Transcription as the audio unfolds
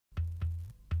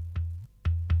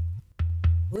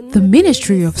The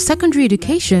Ministry of Secondary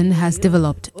Education has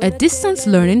developed a distance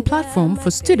learning platform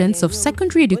for students of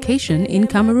secondary education in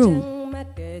Cameroon.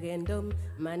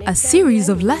 A series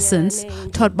of lessons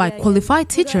taught by qualified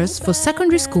teachers for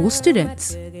secondary school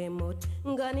students.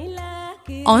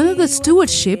 Under the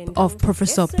stewardship of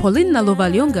Professor Pauline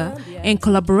Nalovalyonga, in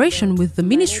collaboration with the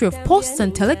Ministry of Posts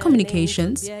and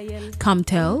Telecommunications,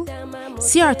 CAMTEL,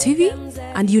 CRTV,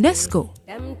 and UNESCO.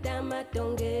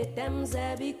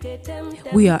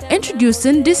 We are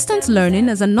introducing distance learning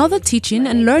as another teaching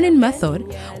and learning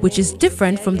method which is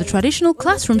different from the traditional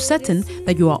classroom setting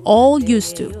that you are all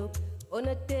used to.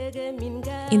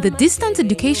 In the distance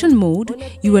education mode,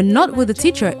 you are not with the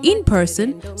teacher in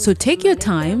person, so take your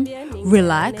time,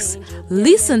 relax,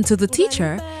 listen to the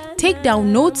teacher, take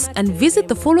down notes and visit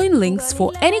the following links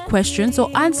for any questions or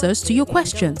answers to your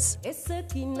questions.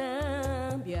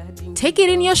 Take it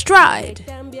in your stride.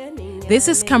 This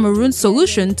is Cameroon's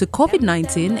solution to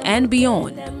COVID-19 and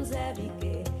beyond.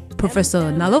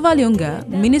 Professor Nalovalyonga,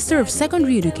 Minister of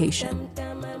Secondary Education.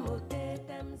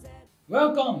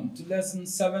 Welcome to lesson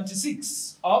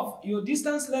 76 of your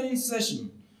distance learning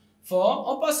session for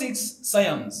Upper 6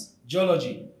 Science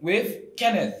Geology with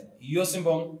Kenneth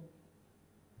Yosimbong.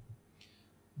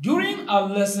 During our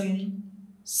lesson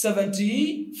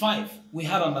 75, we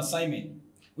had an assignment.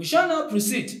 We shall now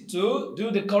proceed to do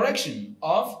the correction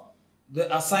of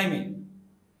the assignment.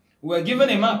 We were given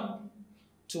a map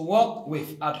to work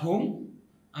with at home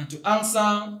and to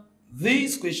answer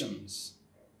these questions.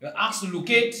 We are asked to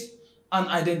locate and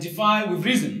identify with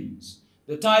reasons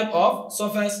the type of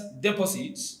surface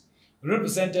deposits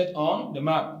represented on the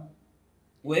map.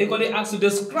 We are equally asked to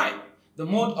describe the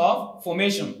mode of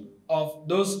formation of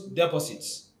those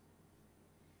deposits.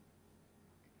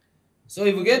 So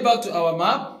if we get back to our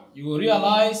map, you will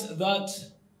realize that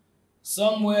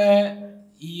somewhere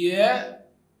here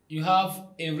you have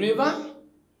a river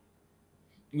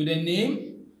with a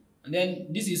name, and then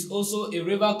this is also a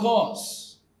river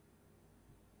course.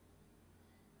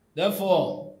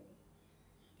 Therefore,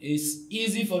 it's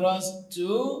easy for us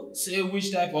to say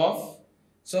which type of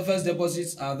surface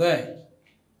deposits are there.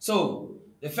 So,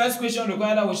 the first question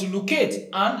requires that we should locate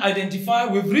and identify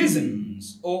with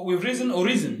reasons or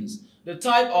reasons the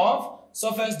type of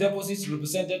surface deposits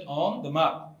represented on the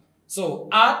map. So,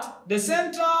 at the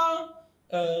central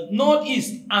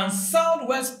northeast and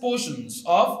southwest portions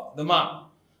of the map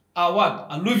are what?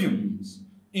 Alluviums,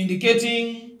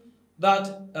 indicated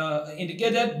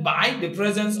by the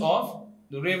presence of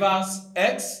the rivers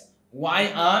X, Y,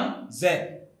 and Z.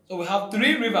 So we have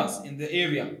 3 rivers in the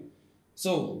area.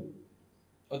 So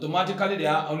automatically they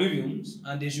are alluviums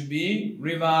and they should be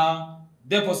river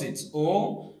deposits,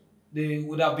 or they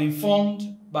would have been formed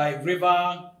by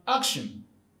river action.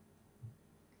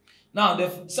 Now the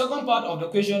second part of the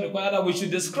question requires that we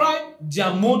should describe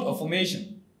their mode of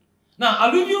formation. Now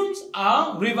alluviums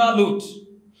are river load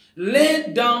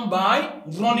laid down by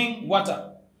running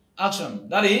water action,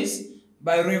 that is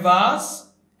by rivers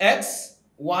X,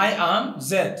 Y, and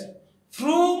Z,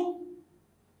 through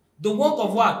the work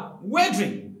of what?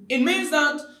 Weathering. It means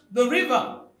that the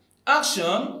river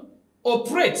action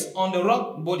operates on the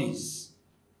rock bodies,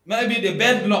 maybe the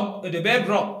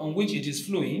bedrock on which it is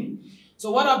flowing.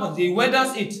 So what happens? It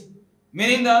weathers it,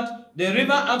 meaning that the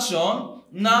river action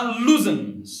now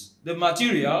loosens the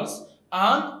materials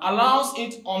and allows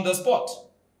it on the spot.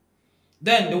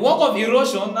 Then the work of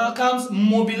erosion now comes,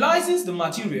 mobilizes the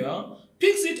material,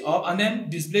 picks it up, and then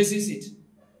displaces it,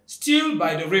 still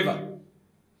by the river.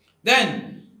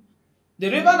 Then the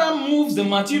river now moves the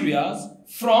materials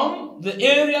from the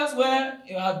areas where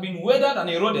it has been weathered and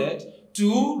eroded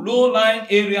to low-lying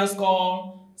areas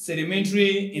called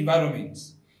sedimentary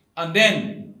environments. And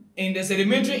then in the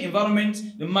sedimentary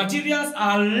environment, the materials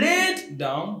are laid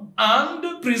down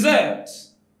and preserved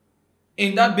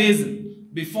in that basin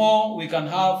before we can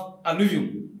have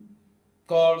alluvium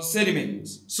called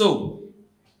sediments. So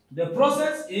the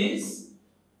process is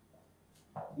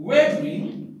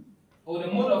weathering, or the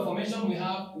mode of formation we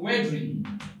have weathering.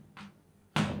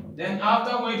 Then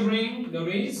after weathering there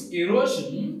is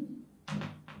erosion.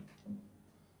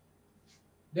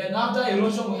 Then after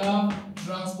erosion we have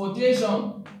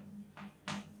transportation.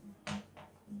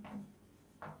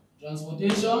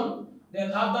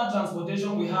 Then after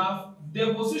transportation we have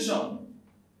deposition.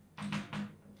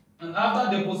 And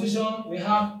after deposition we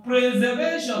have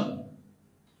preservation.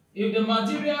 If the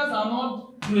materials are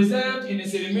not preserved in a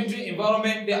sedimentary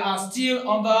environment, they are still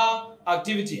under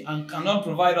activity and cannot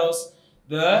provide us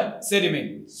the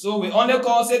sediment. So we only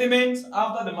call sediments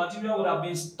after the material would have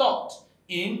been stocked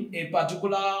in a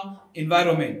particular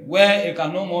environment where it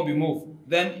can no more be moved.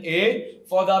 Then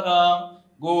further down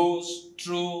goes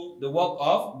through the work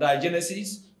of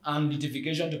diagenesis and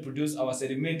lithification to produce our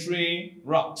sedimentary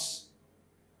rocks.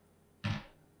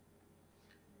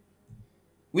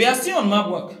 We are still on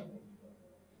Mapwork,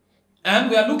 and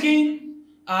we are looking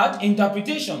at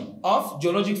interpretation of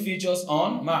geologic features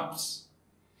on maps.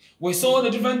 We saw the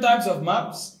different types of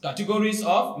maps, categories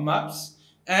of maps,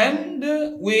 and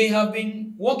we have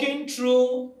been walking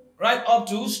through right up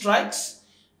to strikes,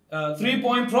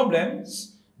 3-point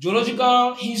problems,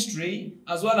 geological history,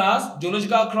 as well as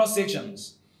geological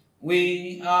cross-sections.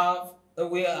 We are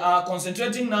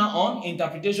concentrating now on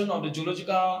interpretation of the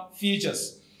geological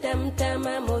features.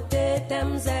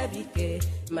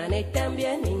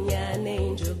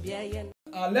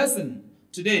 Our lesson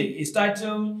today is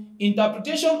titled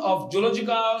Interpretation of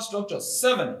Geological Structures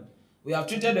 7. We have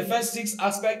treated the first 6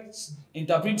 aspects,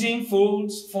 interpreting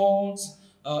folds, faults,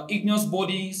 igneous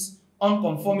bodies,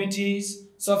 unconformities,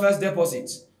 surface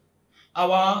deposits.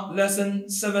 Our lesson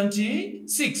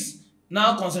 76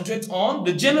 now concentrates on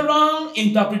the general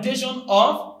interpretation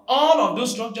of all of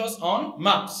those structures on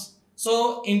maps.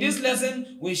 So in this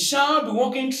lesson, we shall be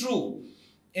walking through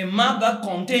a map that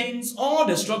contains all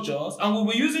the structures, and we'll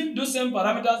be using those same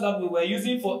parameters that we were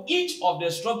using for each of the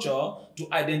structure to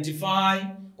identify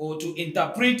or to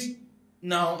interpret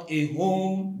now a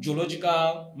whole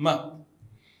geological map.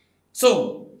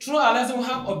 So through our lesson, we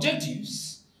have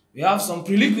objectives, we have some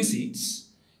prerequisites,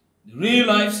 the real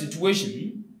life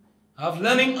situation, have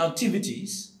learning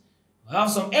activities, we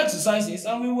have some exercises,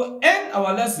 and we will end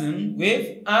our lesson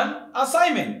with an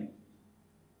assignment.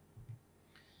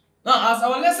 Now, as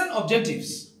our lesson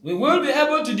objectives, we will be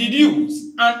able to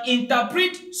deduce and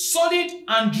interpret solid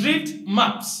and drift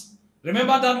maps.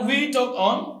 Remember that we talked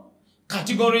on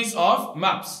categories of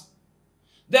maps.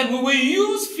 Then we will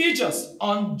use features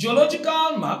on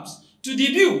geological maps to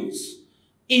deduce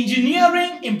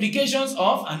engineering implications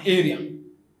of an area.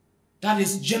 That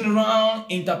is general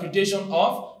interpretation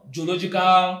of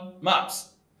geological maps.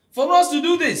 For us to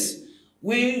do this,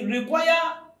 we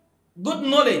require good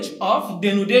knowledge of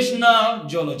denudational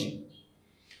geology,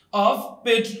 of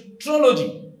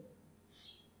petrology,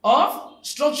 of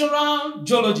structural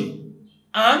geology,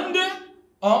 and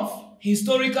of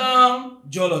historical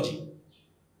geology.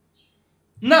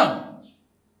 Now,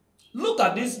 look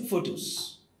at these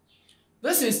photos.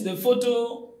 This is the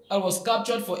photo that was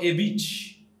captured for a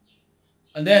beach.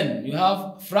 And then you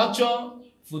have fracture,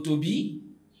 photo B.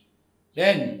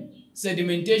 Then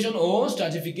sedimentation or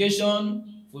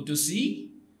stratification, photo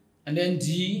C. And then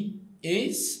D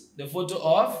is the photo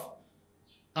of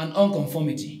an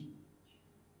unconformity.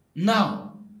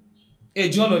 Now, a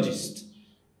geologist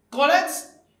collects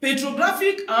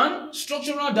petrographic and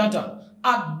structural data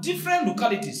at different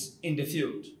localities in the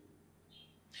field.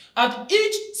 At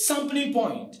each sampling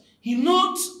point, he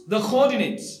notes the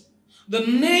coordinates, the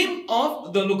name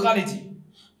of the locality,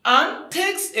 and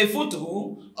takes a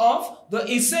photo of the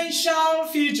essential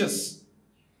features.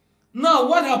 Now,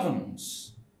 what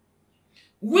happens?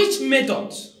 Which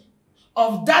method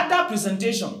of data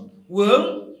presentation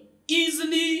will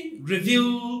easily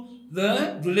reveal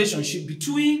the relationship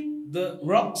between the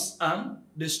rocks and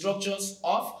the structures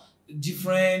of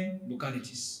different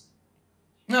localities?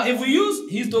 Now, if we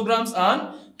use histograms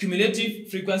and cumulative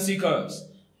frequency curves,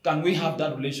 can we have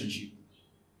that relationship?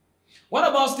 What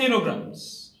about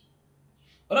stenograms?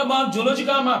 What about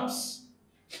geological maps?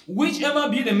 Whichever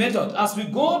be the method, as we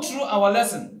go through our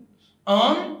lesson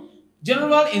on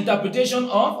general interpretation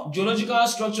of geological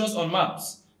structures on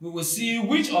maps, we will see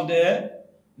which of the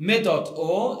method,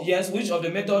 which of the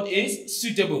method is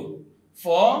suitable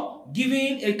for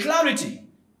giving a clarity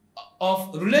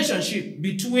of relationship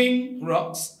between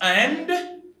rocks and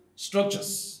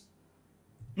structures.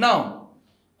 Now,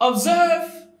 observe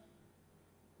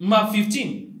map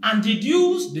 15 and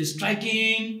deduce the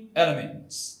striking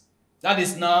elements. That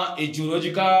is now a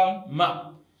geological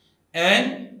map.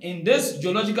 And in this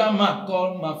geological map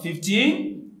called map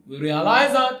 15, we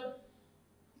realize that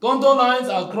contour lines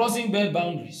are crossing bed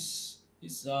boundaries.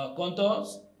 These are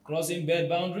contours crossing bed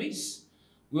boundaries.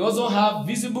 We also have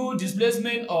visible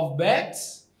displacement of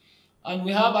beds. And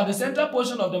we have at the center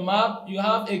portion of the map, you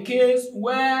have a case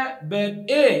where bed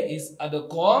A is at the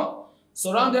core,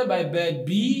 surrounded by bed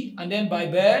B and then by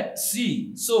bed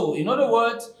C. So, in other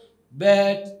words,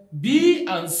 bed B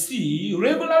and C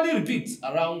regularly repeat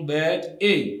around bed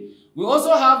A. We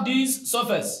also have this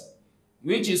surface,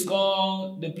 which is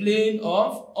called the plane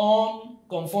of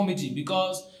unconformity,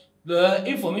 because the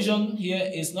information here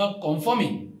is not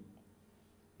conforming.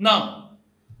 Now,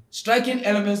 striking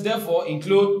elements therefore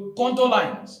include contour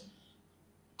lines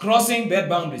crossing bed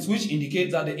boundaries, which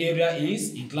indicates that the area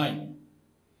is inclined.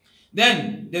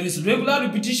 Then there is regular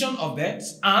repetition of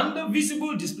beds and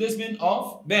visible displacement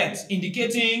of beds,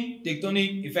 indicating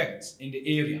tectonic effects in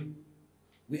the area.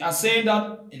 We are saying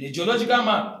that in a geological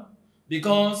map,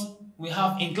 because we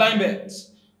have inclined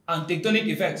beds and tectonic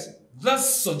effects,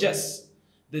 this suggests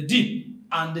the dip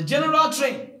and the general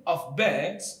trend of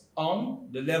beds on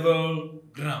the level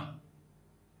ground.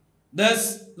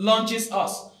 This launches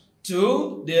us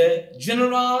to the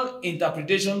general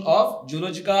interpretation of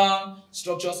geological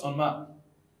structures on map.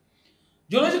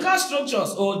 Geological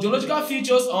structures or geological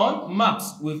features on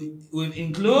maps will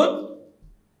include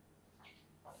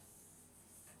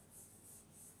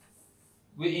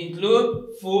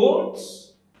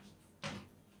folds.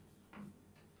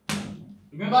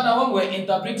 Remember that when we're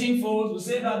interpreting folds,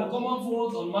 we say that the common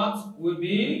folds on maps will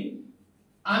be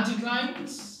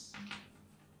anticlines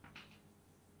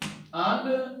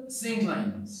and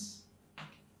synclines.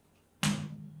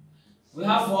 We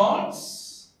have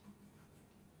faults,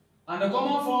 and the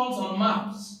common faults on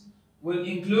maps will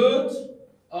include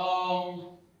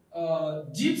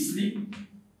deep slip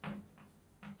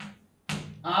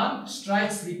and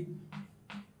strike slip.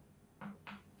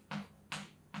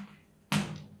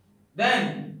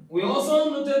 Then we also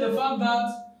noted the fact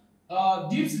that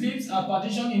deep slips are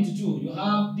partitioned into two. You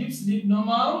have deep slip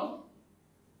normal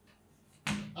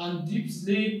and deep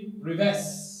slip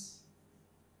reverse.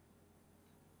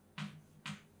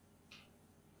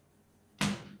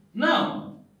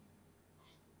 Now,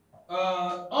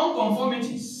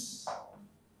 unconformities.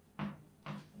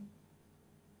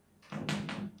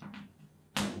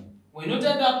 We noted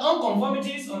that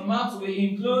unconformities on maps will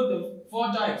include the four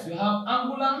types. We have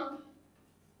angular,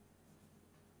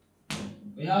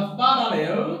 we have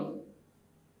parallel,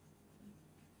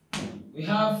 we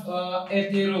have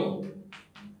heterolithic,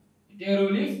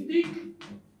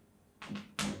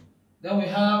 then we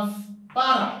have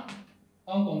para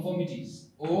unconformities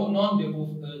or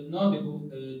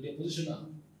non-depositional.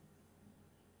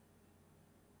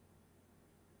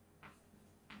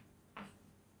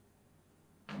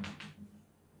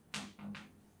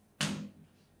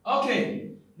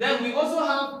 Okay, then we also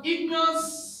have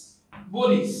igneous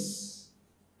bodies.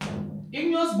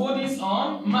 Igneous bodies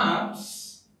on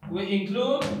maps will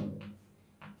include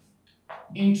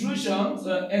intrusions,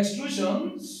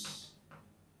 extrusions,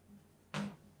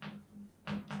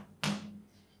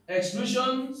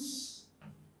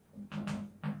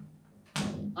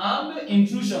 and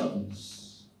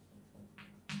intrusions.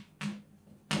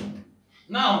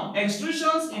 Now,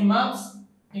 extrusions in maps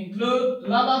include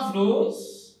lava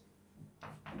flows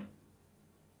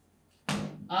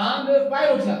and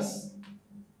pyroclasts,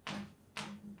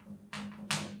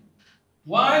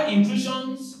 while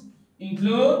intrusions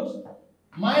include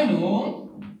minor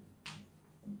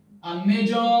and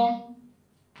major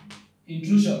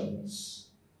intrusions.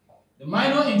 The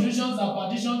minor intrusions are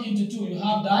partitioned into two. You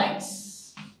have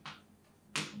dikes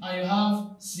and you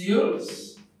have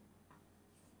seals,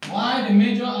 while the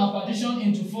major are partitioned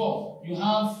into four. You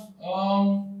have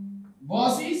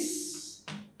bosses,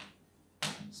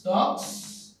 stocks,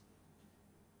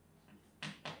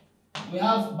 we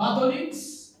have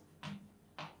batholiths,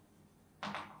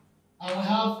 and we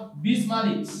have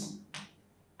bismuths.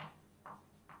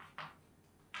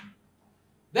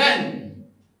 Then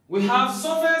we have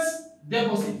surface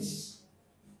deposits.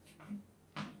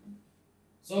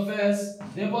 Surface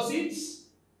deposits,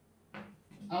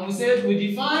 and we said we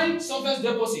define surface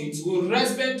deposits with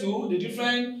respect to the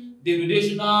different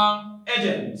denudational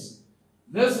agents.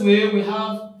 This way we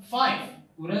have 5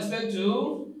 with respect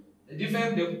to the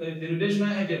different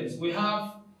denudational agents. We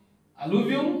have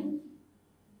alluvium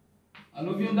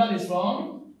that is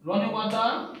from running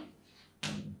water.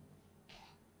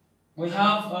 We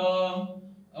have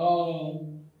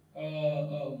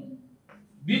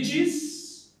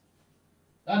beaches,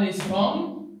 that is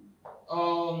from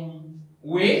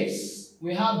waves.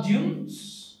 We have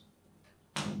dunes,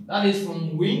 that is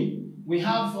from wind. We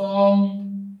have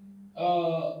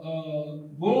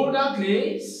boulder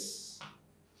clays,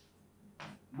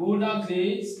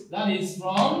 that is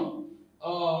from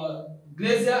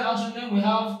glacial action. Then we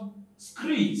have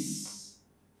screes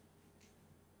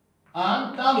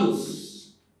and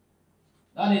talus,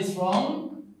 that is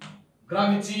from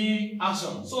gravity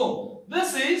action. So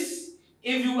this is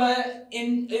if you are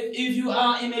in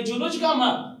a geological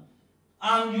map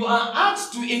and you are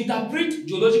asked to interpret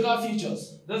geological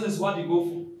features, this is what you go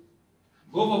for. You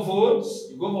go for folds,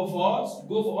 you go for faults, you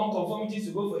go for unconformities,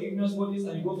 you go for igneous bodies,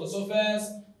 and you go for surface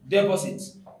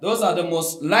deposits. Those are the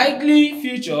most likely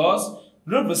features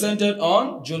represented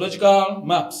on geological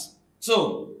maps.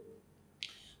 So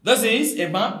this is a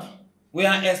map we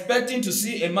are expecting to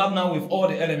see a map now with all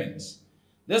the elements.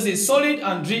 This is solid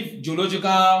and drift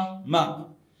geological map.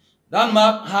 That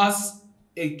map has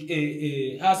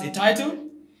a title,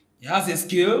 it has a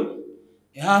scale,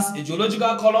 it has a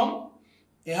geological column,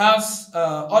 it has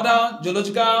other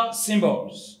geological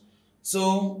symbols.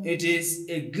 So it is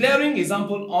a glaring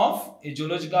example of a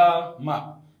geological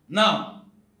map. Now,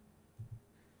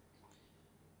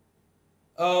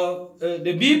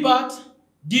 the B part,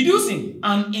 deducing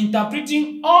and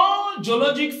interpreting all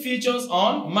geologic features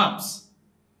on maps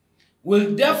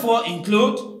will therefore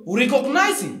include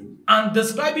recognizing and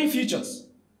describing features.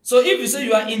 So if you say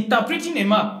you are interpreting a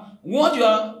map, what you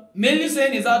are mainly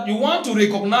saying is that you want to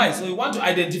recognize, or you want to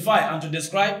identify and to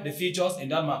describe the features in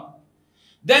that map.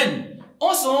 Then,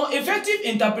 also, effective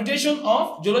interpretation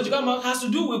of geological map has to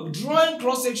do with drawing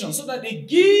cross-sections so that it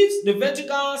gives the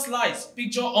vertical slice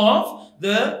picture of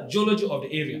the geology of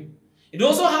the area. It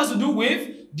also has to do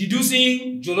with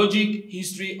deducing geologic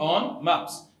history on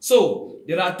maps. So,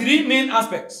 there are three main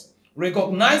aspects: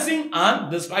 recognizing and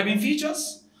describing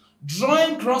features,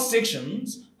 drawing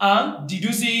cross-sections, and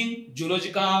deducing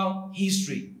geological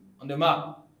history on the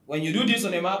map. When you do this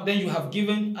on a map, then you have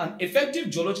given an effective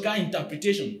geological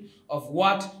interpretation of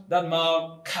what that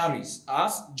map carries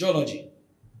as geology.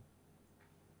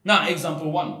 Now,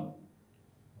 example 1.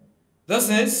 This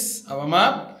is our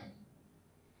map.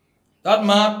 That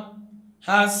map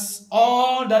has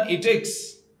all that it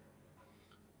takes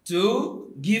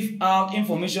to give out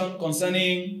information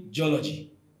concerning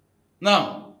geology.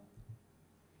 Now,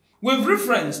 with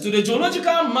reference to the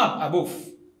geological map above,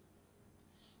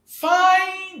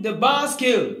 find the bar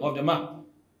scale of the map.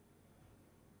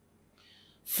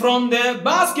 From the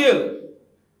bar scale,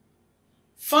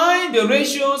 find the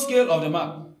ratio scale of the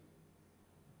map.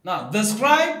 Now,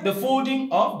 describe the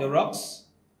folding of the rocks.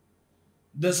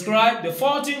 Describe the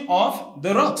faulting of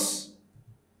the rocks.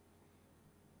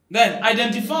 Then,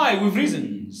 identify with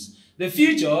reasons the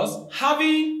features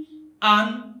having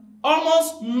an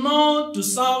almost north to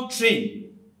south trend.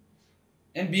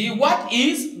 And B, what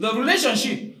is the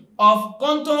relationship of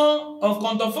contour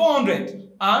 400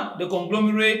 and the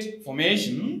conglomerate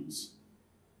formations?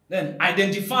 Then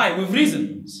identify with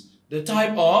reasons the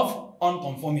type of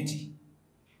unconformity.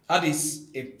 That is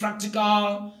a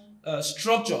practical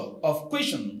structure of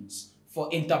questions for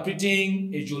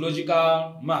interpreting a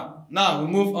geological map. Now we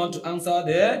move on to answer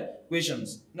the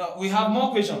questions. Now we have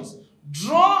more questions.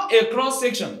 Draw a cross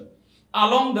section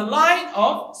along the line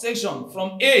of section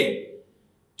from A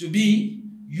to B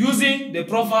using the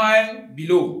profile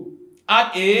below.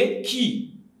 Add a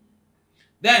key.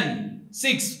 Then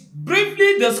 6.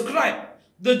 Briefly describe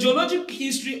the geologic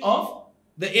history of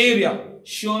the area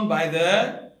shown by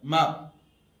the map.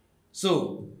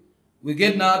 So we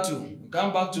get now to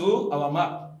come back to our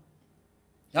map.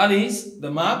 That is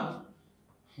the map.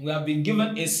 We have been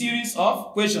given a series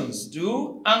of questions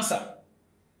to answer.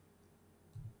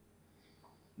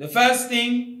 The first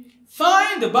thing,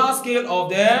 find the bar scale of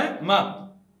the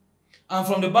map. And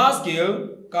from the bar scale,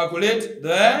 calculate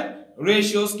the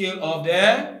ratio scale of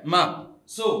the map.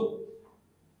 So,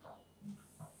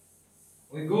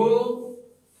 we go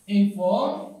in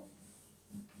for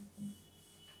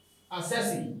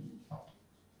assessing.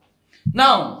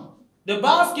 Now, the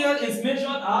bar scale is measured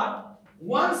at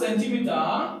 1 centimeter,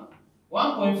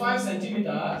 1.5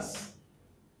 centimeters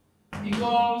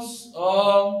equals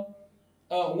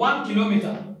 1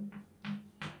 kilometer.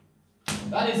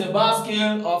 That is the bar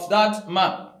scale of that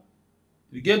map.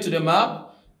 You get to the map,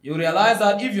 you realize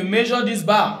that if you measure this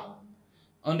bar,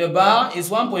 on the bar is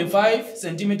 1.5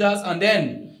 centimeters and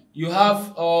then you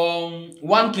have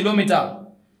 1 kilometer.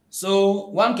 So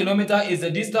 1 kilometer is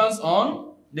the distance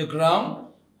on the ground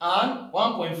and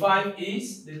 1.5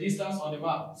 is the distance on the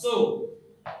map. So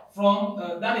from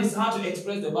that is how to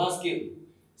express the bar scale.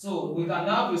 So we can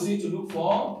now proceed to look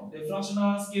for the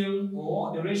fractional scale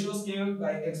or the ratio scale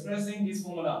by expressing this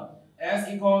formula. S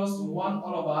equals to 1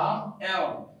 all over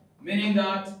L, meaning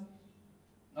that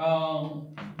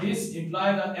this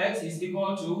implies that X is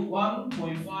equal to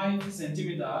 1.5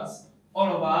 centimeters all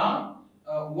over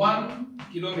 1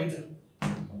 kilometer.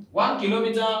 1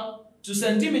 kilometer to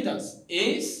centimeters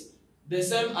is the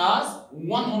same as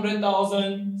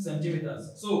 100,000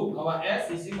 centimeters. So our S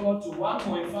is equal to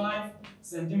 1.5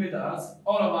 centimeters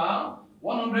all over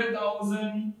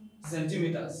 100,000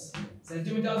 centimeters.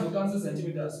 Centimeters will cancel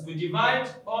centimeters. We divide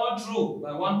all through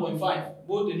by 1.5,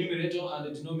 both the numerator and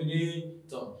the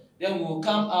denominator. Then we will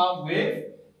come out with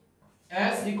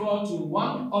S equal to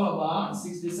 1 all over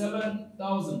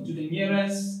 67,000 to the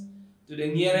nearest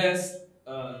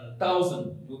 1,000.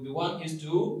 It will be 1 is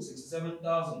to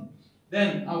 67,000.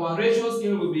 then our ratio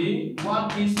scale will be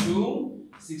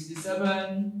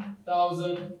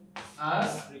 1:67,000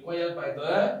 as required by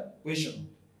the question.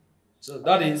 So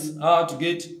that is how to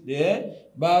get the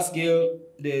bar scale,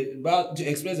 to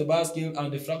express the bar scale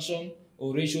and the fraction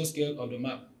or ratio scale of the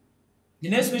map. The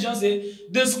next question says,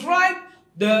 describe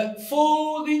the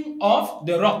folding of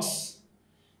the rocks.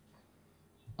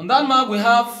 On that map we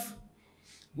have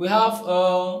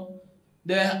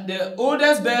the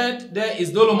oldest bed there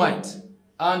is dolomite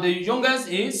and the youngest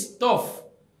is tuff.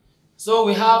 So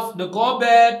we have the core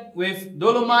bed with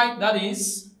dolomite, that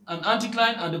is an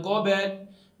anticline, and the core bed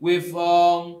with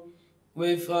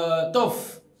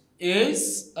tuff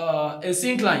is a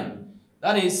syncline.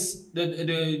 That is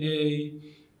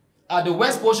at the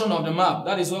west portion of the map.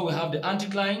 That is where we have the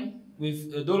anticline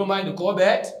with dolomite, the core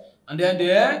bed, and then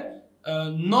the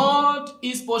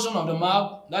northeast portion of the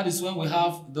map. That is when we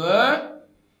have the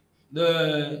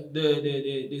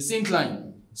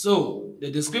syncline. So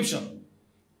the description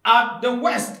at the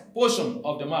west portion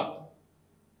of the map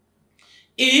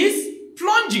is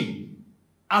plunging,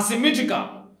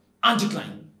 asymmetrical,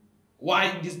 anticline.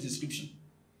 Why this description?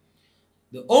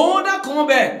 The older core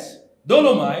bed,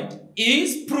 dolomite,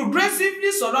 is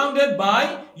progressively surrounded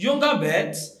by younger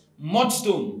beds,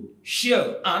 mudstone,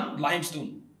 shale, and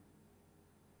limestone.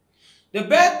 The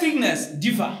bed thickness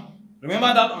differ.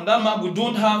 Remember that on that map we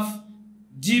don't have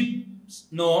deep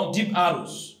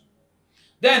arrows.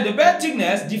 Then the bed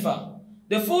thickness differ.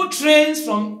 The fold trains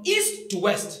from east to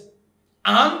west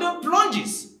and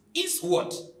plunges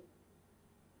eastward.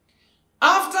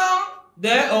 After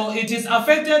it is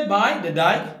affected by the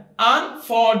dike and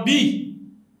fold B,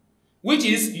 which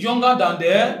is younger than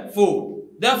the fold.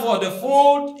 Therefore, the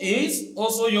fold is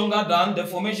also younger than the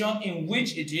formation in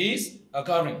which it is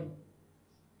occurring.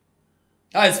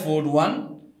 That is fold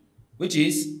 1, which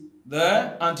is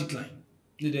the anticline,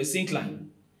 the syncline.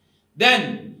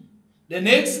 Then, the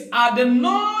next, at the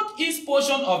northeast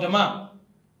portion of the map,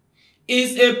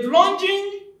 is a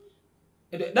plunging,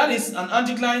 that is an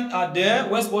anticline at the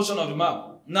west portion of the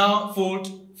map. Now,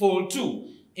 fold 2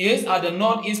 is at the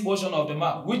northeast portion of the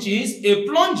map, which is a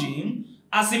plunging,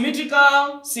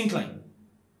 asymmetrical syncline.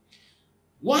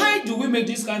 Why do we make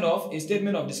this kind of a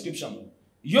statement of description?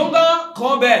 Younger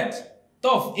core bed,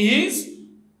 tuff, is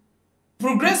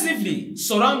progressively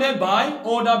surrounded by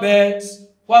older beds,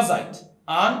 quartzite,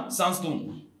 and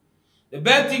sandstone. The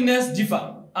bed thickness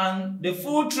differ, and the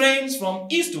fold trains from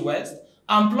east to west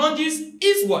and plunges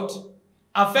eastward,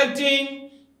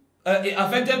 affected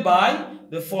by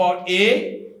the fold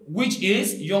A, which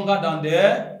is younger than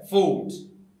the fold.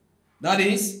 That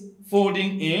is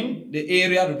folding in the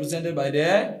area represented by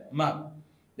the map.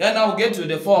 Then now we get to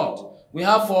the fold. We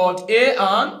have fold A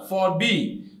and fold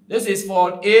B. This is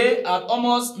fold A at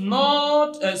almost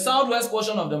southwest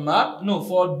portion of the map. No,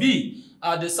 fold B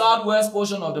at the southwest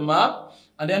portion of the map,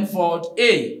 and then fold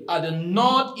A at the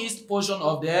northeast portion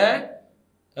of the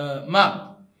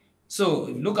map. So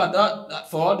if you look at that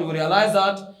fold, you will realize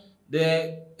that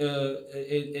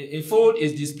a fold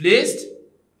is displaced.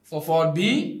 For fold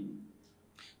B,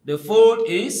 the fold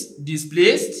is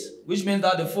displaced, which means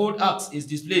that the fold axis is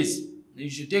displaced. You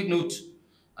should take note.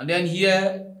 And then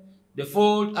here, the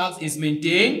fold axis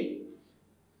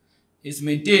is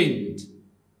maintained.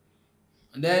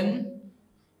 And then,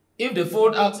 if the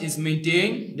fold axis is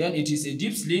maintained, then it is a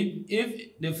deep sleep.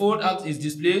 If the fold axis is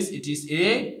displaced, it is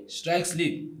a strike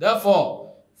sleep.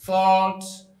 Therefore, fold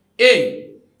A,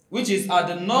 which is at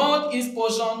the northeast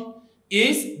portion,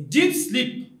 is deep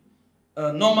sleep,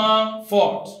 normal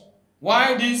fold.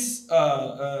 Why this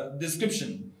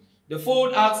description? The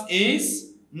fold axis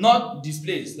is not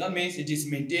displaced. That means it is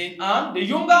maintained, and the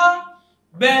younger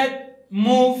bed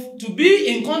move to be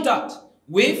in contact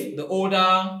with the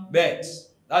older beds.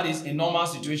 That is a normal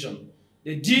situation.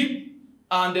 The deep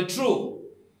and the true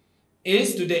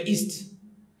is to the east.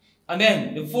 And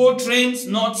then the fold trains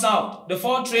north-south. The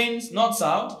fold trains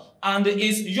north-south and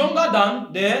is younger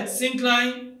than the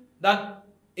syncline that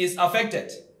is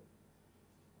affected.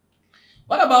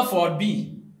 What about fold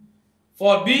B?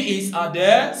 Fold B is at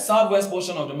the southwest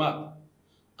portion of the map,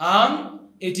 and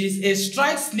it is a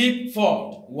strike-slip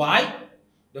fold. Why?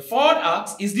 The fold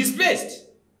axis is displaced.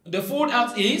 The fold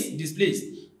axis is displaced,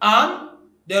 and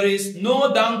there is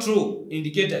no down-throw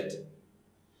indicated.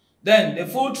 Then the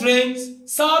fold trains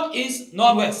southeast,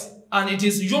 northwest, and it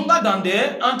is younger than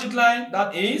the anticline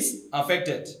that is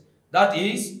affected. That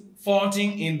is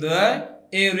faulting in the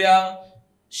area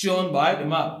shown by the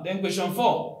map. Then question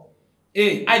 4.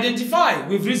 A. Identify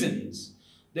with reasons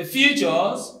the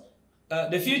features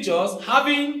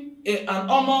having an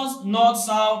almost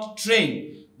north-south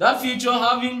trend That feature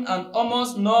having an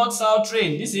almost north-south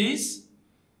trend. This is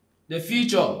the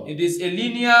feature. It is a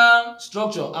linear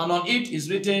structure, and on it is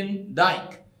written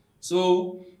dike.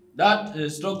 So that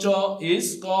structure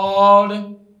is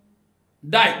called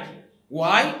dike.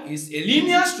 Why? It's a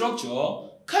linear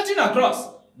structure cutting across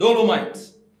dolomite,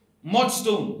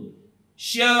 mudstone,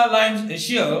 sheer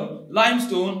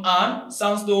limestone, and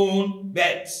sandstone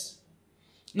beds.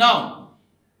 Now,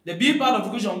 the B part of the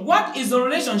question: what is the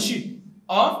relationship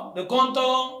of the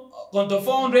contour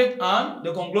 400 and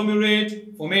the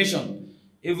conglomerate formation?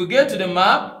 If we get to the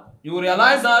map, you will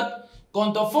realize that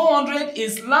contour 400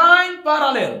 is line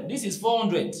parallel. This is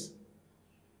 400. This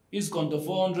is contour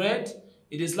 400.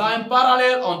 It is line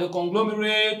parallel on the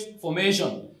conglomerate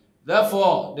formation.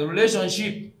 Therefore, the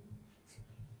relationship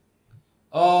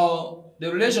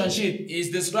is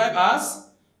described as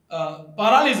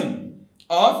parallelism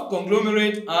of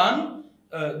conglomerate and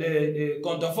the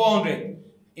contour 400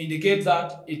 indicates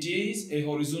that it is a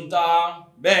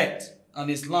horizontal bed and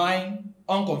is lying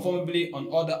unconformably on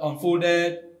other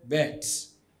unfolded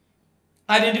beds.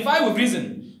 Identify with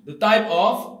reason the type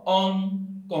of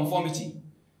unconformity.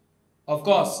 Of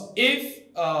course,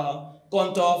 if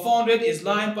contour 400 is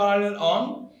lying parallel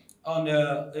lying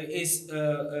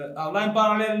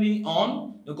parallelly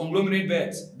on the conglomerate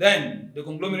beds, then the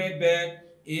conglomerate bed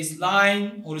is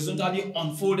lying horizontally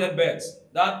on folded beds.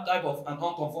 That type of an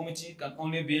unconformity can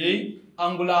only be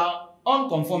angular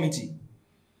unconformity.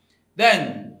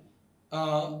 Then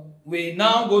we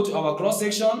now go to our cross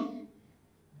section.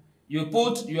 You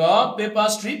put your paper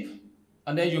strip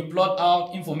and then you plot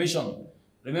out information.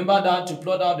 Remember that to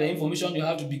plot out the information, you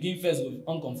have to begin first with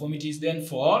unconformities, then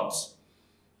faults,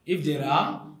 if there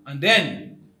are, and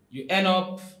then you end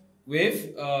up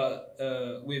with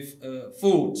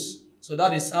folds. So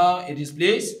that is how it is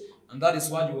placed, and that is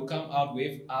what you will come out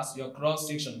with as your cross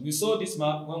section. We saw this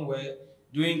map when we were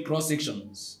doing cross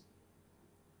sections.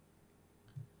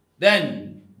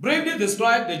 Then briefly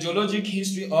describe the geologic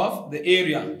history of the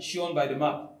area shown by the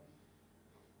map.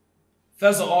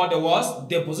 First of all, there was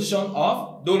deposition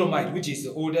of dolomite, which is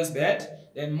the oldest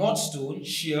bed, then mudstone,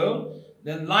 shale,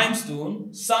 then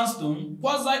limestone, sandstone,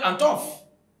 quartzite, and tuff.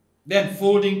 Then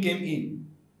folding came in.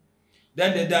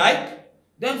 Then the dike,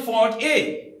 then fault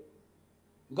A,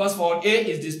 because fault A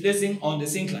is displacing on the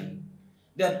syncline.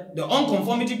 Then the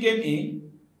unconformity came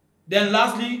in. Then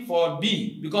lastly, fault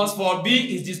B, because fault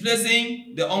B is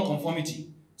displacing the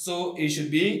unconformity. So it should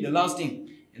be the last thing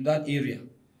in that area.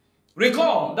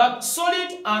 Recall that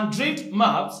solid and drift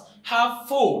maps have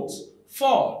folds,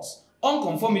 faults,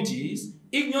 unconformities,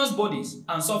 igneous bodies,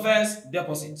 and surface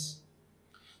deposits.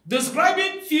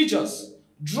 Describing features,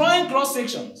 drawing cross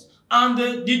sections, and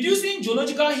deducing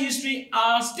geological history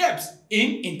are steps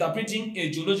in interpreting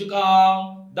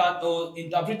geological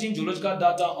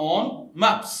data on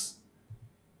maps.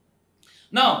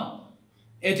 Now,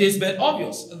 it is but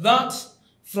obvious that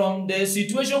from the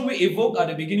situation we evoked at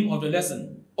the beginning of the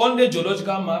lesson, only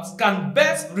geological maps can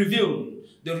best reveal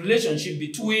the relationship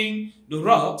between the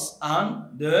rocks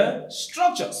and the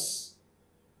structures.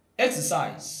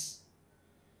 Exercise.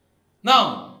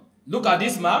 Now, look at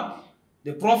this map.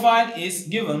 The profile is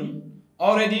given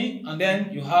already, and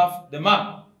then you have the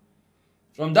map.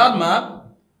 From that map,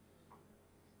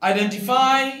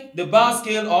 identify the bar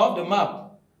scale of the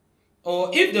map.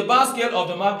 Or if the bar scale of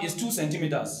the map is 2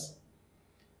 centimeters,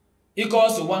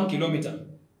 equals to 1 kilometer.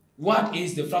 What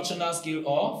is the fractional scale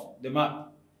of the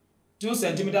map? 2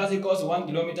 centimeters equals to 1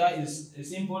 kilometer is a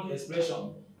simple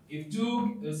expression. If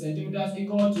 2 centimeters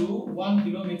equal to 1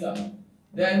 kilometer,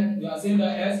 then we are saying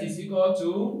that S is equal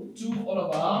to 2 all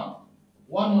over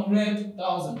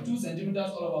 100,000. 2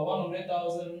 centimeters all over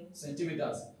 100,000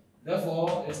 centimeters.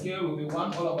 Therefore, the scale will be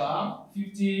 1 all over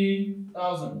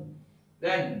 50,000.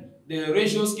 Then the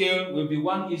ratio scale will be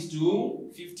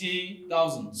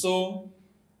 1:50,000. So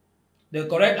the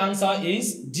correct answer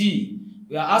is D.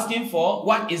 We are asking for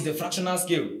what is the fractional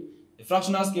scale. The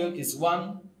fractional scale is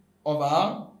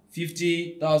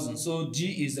 1/50,000. So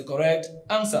D is the correct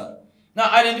answer. Now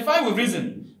identify with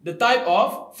reason the type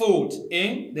of fold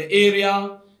in the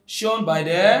area shown by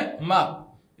the map.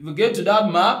 If you get to that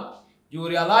map, you will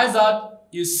realize that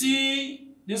you see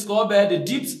this corbel, the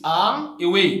dips are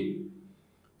away.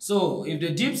 So if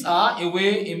the dips are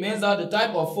away, it means that the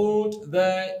type of fold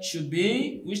there should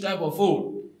be, which type of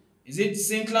fold? Is it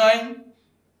syncline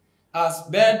as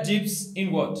bed dips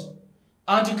inward?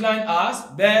 Anticline as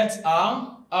beds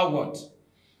are outward?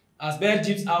 As bed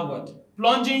dips outward.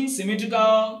 Plunging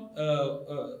symmetrical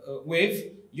with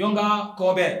younger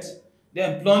core bed.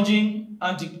 Then plunging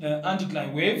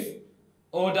anticline with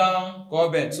older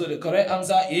core bed. So the correct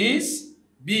answer is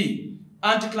B.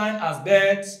 anticline as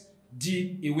beds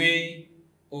deep away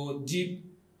or deep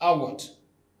outward.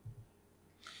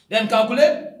 Then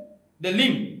calculate the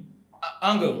limb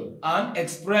angle and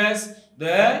express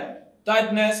the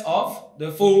tightness of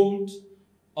the fold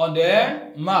on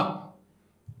the map.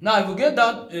 Now, if you get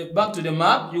that back to the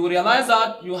map, you will realize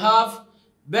that you have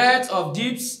beds of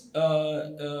deeps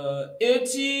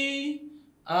 80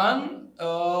 and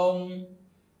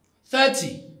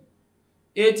 30.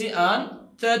 80 and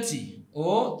 30,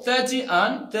 or 30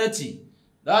 and 30.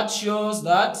 That shows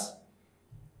that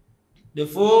the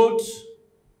fold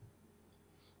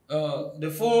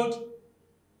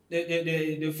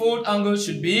angle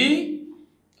should be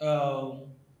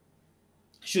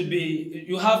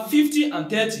you have 50 and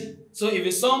 30. So if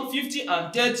you sum 50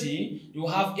 and 30, you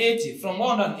have 80. From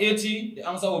 180, the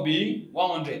answer will be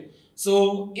 100.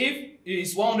 So if it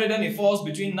is 100, then it falls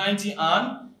between 90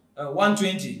 and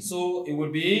 120. So it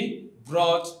will be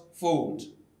broad fold.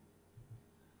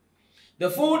 The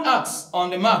fold axis on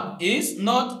the map is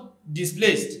not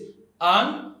displaced,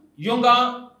 and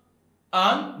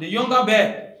the younger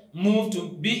bed move to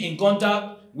be in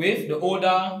contact with the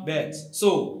older beds.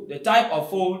 So the type of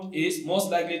fold is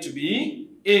most likely to be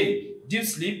A, deep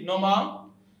sleep normal,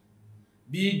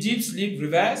 B, deep sleep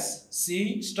reverse,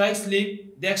 C, strike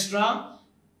sleep dextra,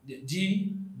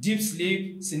 D, deep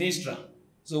sleep sinistra.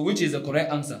 So which is the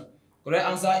correct answer? Correct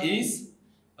answer is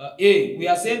A. We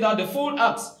are saying that the fold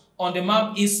axis on the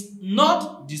map is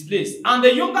not displaced, and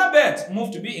the younger beds move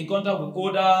to be in contact with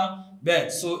older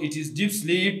beds. So it is deep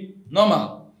sleep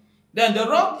normal. Then the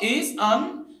rock is in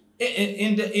an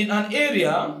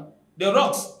area. The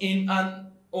rocks in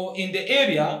the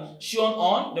area shown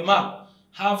on the map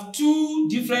have two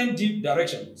different deep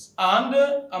directions and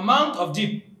amount of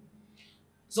deep.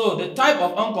 So the type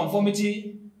of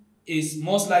unconformity is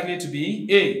most likely to be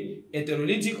A,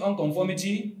 heterolytic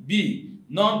unconformity, B,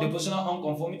 non-depositional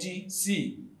unconformity,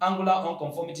 C, angular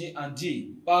unconformity, and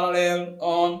D, parallel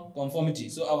unconformity.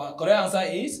 So our correct answer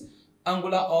is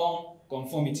angular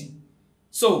unconformity.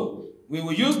 So we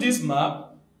will use this map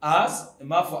as a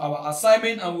map for our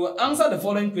assignment, and we will answer the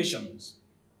following questions.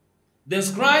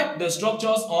 Describe the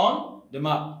structures on the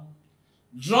map.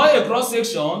 Draw a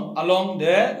cross-section along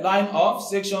the line of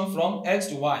section from X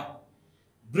to Y.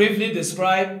 Briefly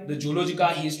describe the geological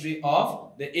history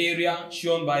of the area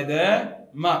shown by the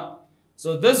map.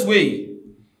 So this way,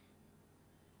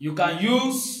 you can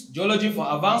use geology for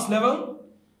advanced level,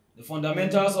 the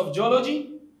fundamentals of geology.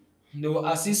 They will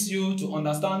assist you to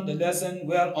understand the lesson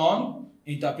well on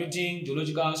interpreting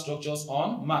geological structures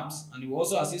on maps, and it will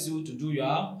also assist you to do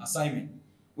your assignment.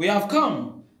 We have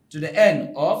come to the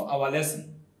end of our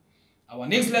lesson. Our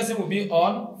next lesson will be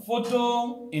on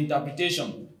photo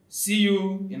interpretation. See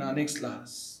you in our next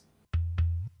class.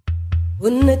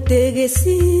 Unatege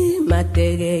si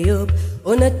matege yop,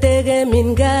 unatege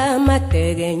minga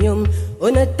matege nyum,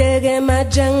 unatege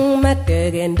majang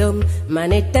matege ndom,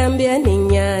 manetambia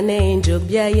ninyane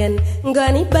njobyayen,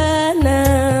 ngani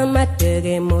bana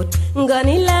matege mot,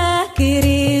 ngani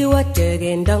lakiri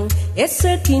watege ndong,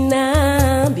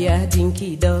 esakina bia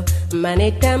dinkido,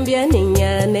 manetambia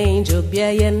ninyane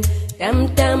njobyayen,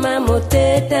 tamtama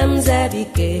mote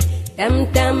tamzabike,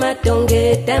 tam-tama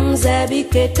tonge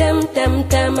tamzabike,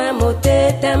 tam-tam-tama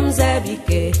mote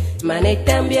tamzabike, mane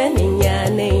tambia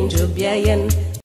ninyane njobyayen.